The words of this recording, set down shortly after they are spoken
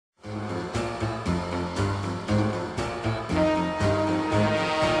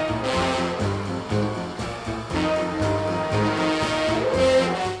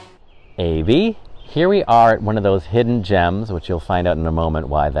Abie. Here we are at one of those hidden gems, which you'll find out in a moment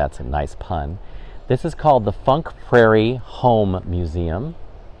why that's a nice pun. This is called the Prairie Home Museum,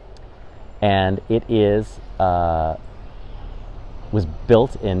 and it is was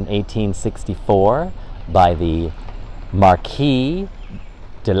built in 1864 by the Marquis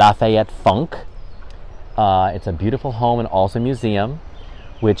de Lafayette Funk. It's a beautiful home and also museum,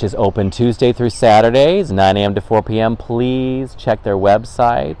 which is open Tuesday through Saturdays, 9 a.m. to 4 p.m. Please check their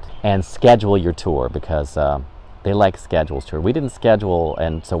website and schedule your tour, because they like schedules tour. We didn't schedule,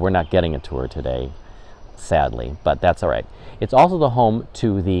 and so we're not getting a tour today, sadly, but that's all right. It's also the home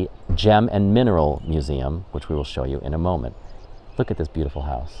to the Gem and Mineral Museum, which we will show you in a moment. Look at this beautiful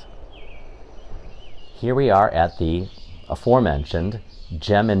house. Here we are at the aforementioned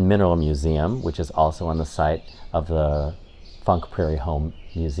Gem and Mineral Museum, which is also on the site of the Prairie Home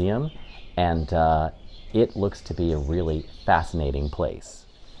Museum, and it looks to be a really fascinating place.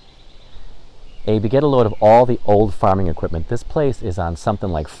 Abie, get a load of all the old farming equipment. This place is on something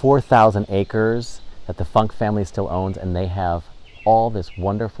like 4,000 acres that the Funk family still owns, and they have all this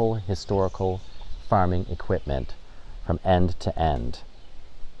wonderful historical farming equipment from end to end.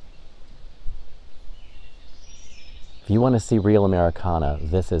 If you want to see real Americana,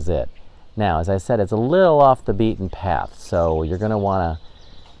 this is it. Now, as I said, it's a little off the beaten path, so you're going to want to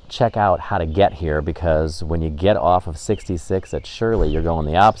check out how to get here, because when you get off of 66 at Shirley, you're going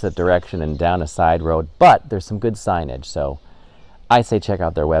the opposite direction and down a side road, but there's some good signage, so I say check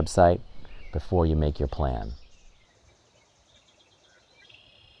out their website before you make your plan.